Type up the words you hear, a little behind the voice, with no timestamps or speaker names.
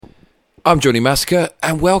I'm Johnny Massacre,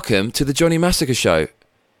 and welcome to the Johnny Massacre Show.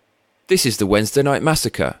 This is the Wednesday Night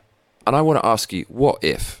Massacre, and I want to ask you, what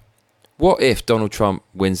if? What if Donald Trump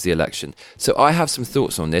wins the election? So I have some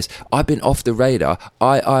thoughts on this. I've been off the radar.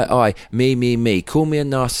 Me. Call me a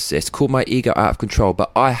narcissist, call my ego out of control,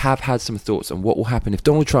 but I have had some thoughts on what will happen if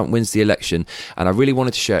Donald Trump wins the election, and I really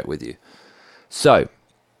wanted to share it with you. So,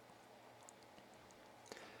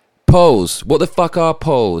 polls. What the fuck are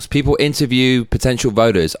polls? People interview potential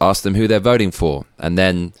voters, ask them who they're voting for, and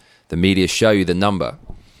then the media show you the number.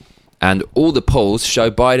 And all the polls show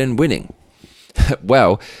Biden winning.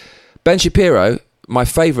 Well, Ben Shapiro, my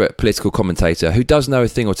favourite political commentator, who does know a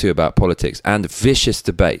thing or two about politics and vicious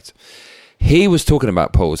debate, he was talking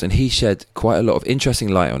about polls and he shed quite a lot of interesting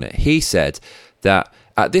light on it. He said that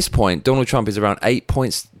at this point, Donald Trump is around 8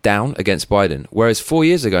 points down against Biden, whereas 4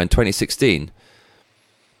 years ago in 2016,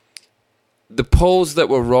 the polls that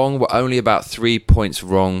were wrong were only about 3 points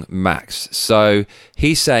wrong max. So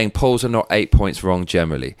he's saying polls are not 8 points wrong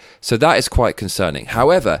generally. So that is quite concerning.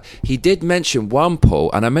 However, he did mention one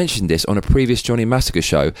poll, and I mentioned this on a previous Johnny Massacre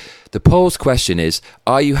show. The poll's question is,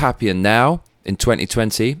 are you happier now in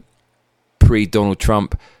 2020, pre-Donald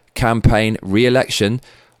Trump campaign re-election,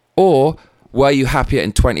 or were you happier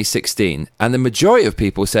in 2016? And the majority of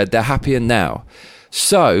people said they're happier now.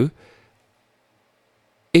 So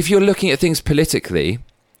if you're looking at things politically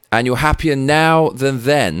and you're happier now than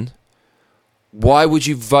then, why would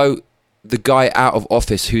you vote the guy out of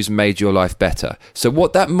office who's made your life better? So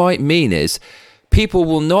what that might mean is people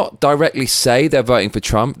will not directly say they're voting for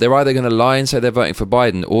Trump. They're either going to lie and say they're voting for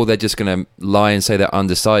Biden, or they're just going to lie and say they're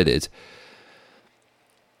undecided.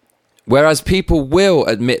 Whereas people will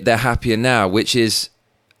admit they're happier now, which is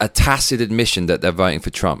a tacit admission that they're voting for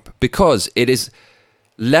Trump, because it is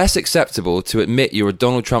less acceptable to admit you're a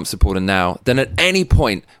Donald Trump supporter now than at any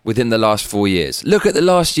point within the last 4 years. Look at the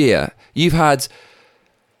last year. You've had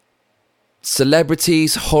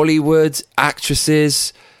celebrities, Hollywood,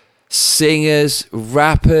 actresses, singers,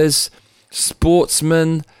 rappers,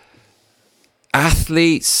 sportsmen,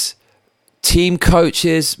 athletes, team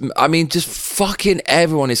coaches. I mean, just fucking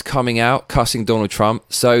everyone is coming out cussing Donald Trump.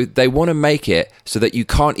 So they want to make it so that you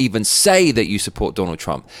can't even say that you support Donald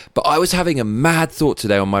Trump. But I was having a mad thought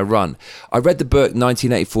today on my run. I read the book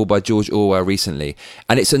 1984 by George Orwell recently,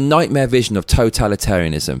 and it's a nightmare vision of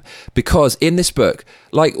totalitarianism. Because in this book,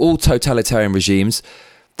 like all totalitarian regimes,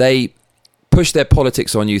 they push their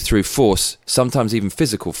politics on you through force, sometimes even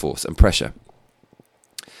physical force and pressure.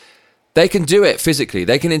 They can do it physically.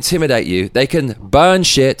 They can intimidate you. They can burn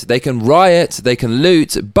shit. They can riot. They can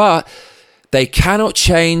loot. But they cannot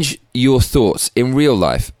change your thoughts in real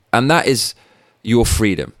life. And that is your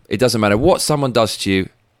freedom. It doesn't matter what someone does to you.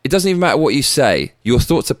 It doesn't even matter what you say. Your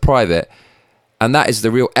thoughts are private. And that is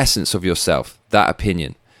the real essence of yourself, that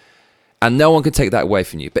opinion. And no one can take that away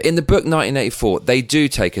from you. But in the book 1984, they do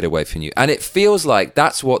take it away from you. And it feels like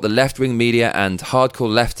that's what the left-wing media and hardcore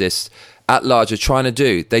leftists at large are trying to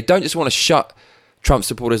do. They don't just want to shut Trump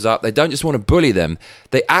supporters up. They don't just want to bully them.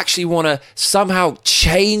 They actually want to somehow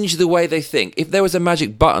change the way they think. If there was a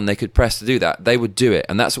magic button they could press to do that, they would do it.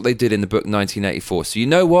 And that's what they did in the book 1984. So you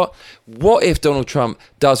know what? What if Donald Trump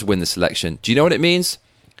does win this election? Do you know what it means?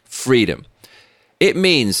 Freedom. It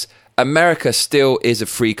means America still is a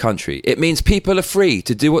free country. It means people are free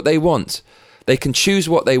to do what they want. They can choose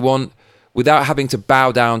what they want without having to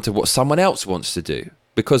bow down to what someone else wants to do,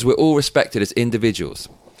 because we're all respected as individuals.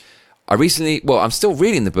 I'm still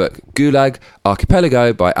reading the book Gulag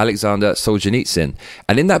Archipelago by Alexander Solzhenitsyn.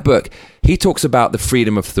 And in that book, he talks about the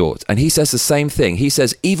freedom of thought. And he says the same thing. He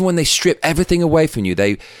says, even when they strip everything away from you,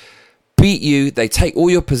 they beat you, they take all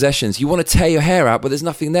your possessions, you want to tear your hair out, but there's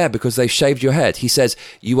nothing there because they've shaved your head. He says,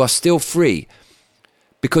 you are still free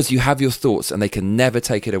because you have your thoughts and they can never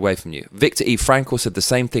take it away from you. Viktor E. Frankl said the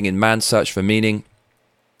same thing in Man's Search for Meaning.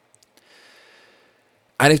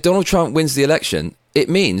 And if Donald Trump wins the election, it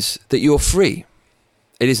means that you're free.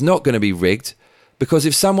 It is not going to be rigged, because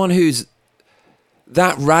if someone who's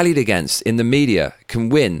that rallied against in the media can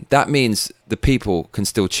win, that means the people can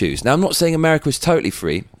still choose. Now, I'm not saying America is totally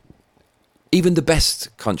free. Even the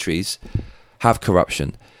best countries have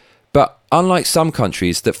corruption. But unlike some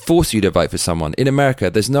countries that force you to vote for someone, in America,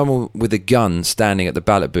 there's no one with a gun standing at the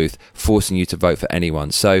ballot booth forcing you to vote for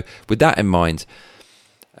anyone. So with that in mind,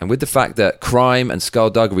 and with the fact that crime and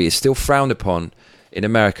skullduggery is still frowned upon in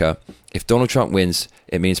America, if Donald Trump wins,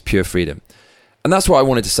 it means pure freedom. And that's what I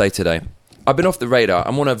wanted to say today. I've been off the radar.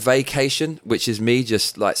 I'm on a vacation, which is me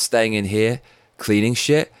just like staying in here, cleaning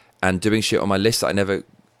shit and doing shit on my list that I never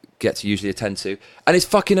get to usually attend to. And it's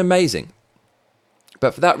fucking amazing.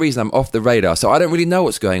 But for that reason, I'm off the radar. So I don't really know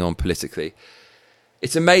what's going on politically.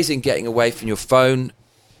 it's amazing getting away from your phone.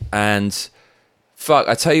 And fuck,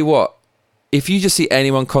 I tell you what, if you just see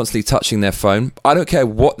anyone constantly touching their phone, I don't care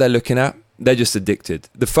what they're looking at, they're just addicted.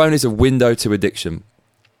 The phone is a window to addiction.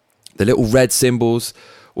 The little red symbols,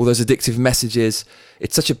 all those addictive messages,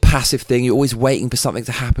 it's such a passive thing. You're always waiting for something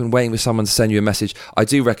to happen, waiting for someone to send you a message. I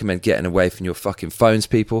do recommend getting away from your fucking phones,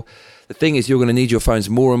 people. The thing is, you're going to need your phones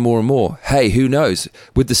more and more and more. Hey, who knows?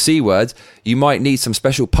 With the C word, you might need some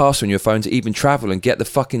special pass on your phone to even travel and get the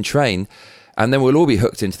fucking train. And then we'll all be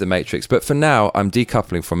hooked into the matrix. But for now, I'm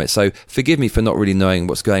decoupling from it. So forgive me for not really knowing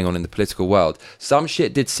what's going on in the political world. Some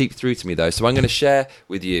shit did seep through to me, though. So I'm going to share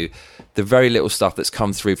with you the very little stuff that's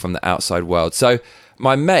come through from the outside world. So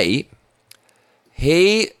my mate,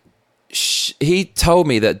 he told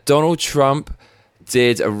me that Donald Trump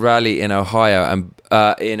did a rally in Ohio and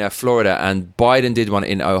in Florida, and Biden did one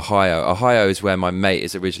in Ohio. Ohio is where my mate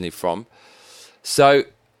is originally from. So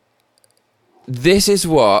this is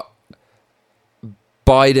what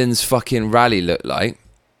Biden's fucking rally looked like,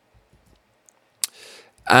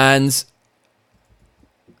 and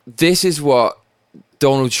this is what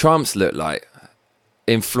Donald Trump's looked like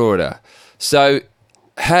in Florida. So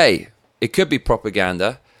hey, it could be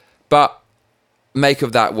propaganda, but make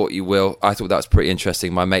of that what you will. I thought that was pretty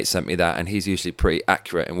interesting. My mate sent me that, and he's usually pretty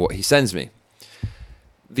accurate in what he sends me.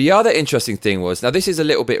 The other interesting thing was, now this is a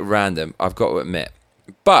little bit random, I've got to admit,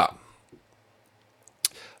 but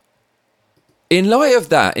in light of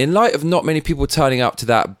that, in light of not many people turning up to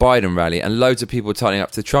that Biden rally and loads of people turning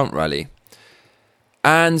up to the Trump rally,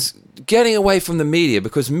 and getting away from the media,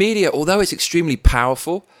 because media, although it's extremely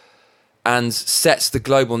powerful and sets the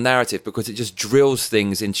global narrative because it just drills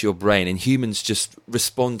things into your brain and humans just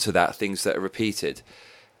respond to that, things that are repeated.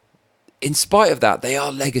 In spite of that, they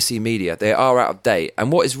are legacy media. They are out of date.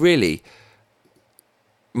 And what is really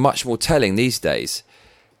much more telling these days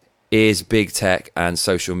is big tech and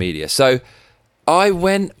social media. So I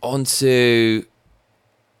went onto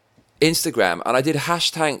Instagram and I did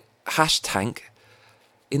hashtag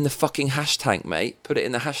in the fucking hashtag, mate. Put it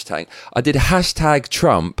in the hashtag. I did hashtag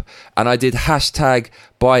Trump and I did hashtag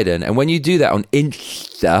Biden. And when you do that on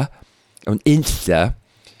Insta,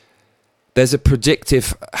 there's a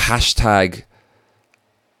predictive hashtag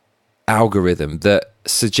algorithm that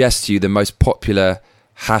suggests to you the most popular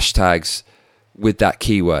hashtags with that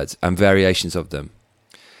keyword and variations of them.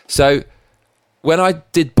 So when I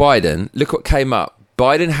did Biden, look what came up.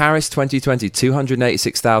 Biden-Harris 2020,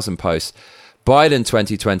 286,000 posts. Biden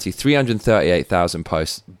 2020, 338,000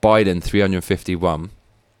 posts. Biden, 351.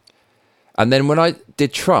 And then when I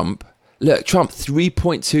did Trump, look, Trump,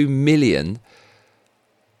 3.2 million.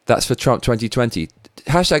 That's for Trump 2020.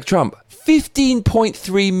 Hashtag Trump,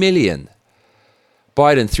 15.3 million.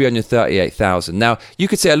 Biden, 338,000. Now, you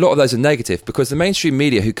could say a lot of those are negative because the mainstream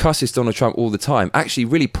media who cusses Donald Trump all the time actually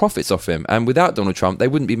really profits off him. And without Donald Trump, they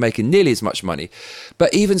wouldn't be making nearly as much money.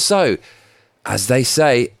 But even so, as they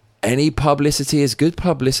say, any publicity is good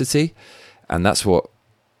publicity. And that's what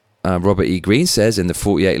Robert E. Greene says in the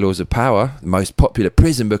 48 Laws of Power, the most popular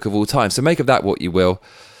prison book of all time. So make of that what you will.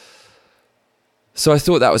 So I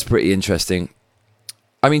thought that was pretty interesting.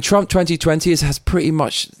 I mean, Trump 2020 has pretty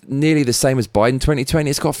much nearly the same as Biden 2020.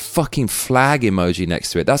 It's got a fucking flag emoji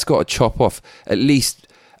next to it. That's got to chop off at least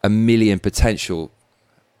 1 million potential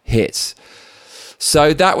hits.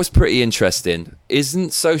 So that was pretty interesting.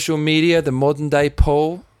 Isn't social media the modern day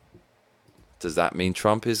poll? Does that mean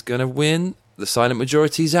Trump is going to win? The silent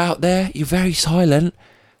majority's out there. You're very silent.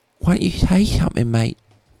 Why don't you say something, mate?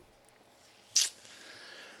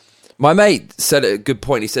 My mate said a good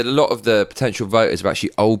point. He said a lot of the potential voters are actually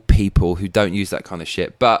old people who don't use that kind of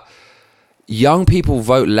shit. But young people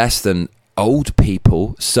vote less than old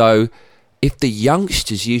people. So if the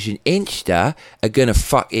youngsters using Insta are going to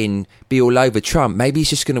fucking be all over Trump, maybe he's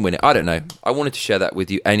just going to win it. I don't know. I wanted to share that with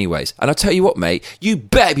you anyways. And I'll tell you what, mate, you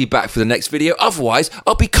better be back for the next video. Otherwise,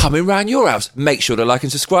 I'll be coming round your house. Make sure to like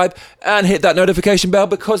and subscribe and hit that notification bell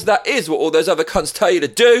because that is what all those other cunts tell you to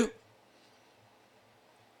do.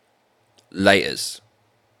 Laters.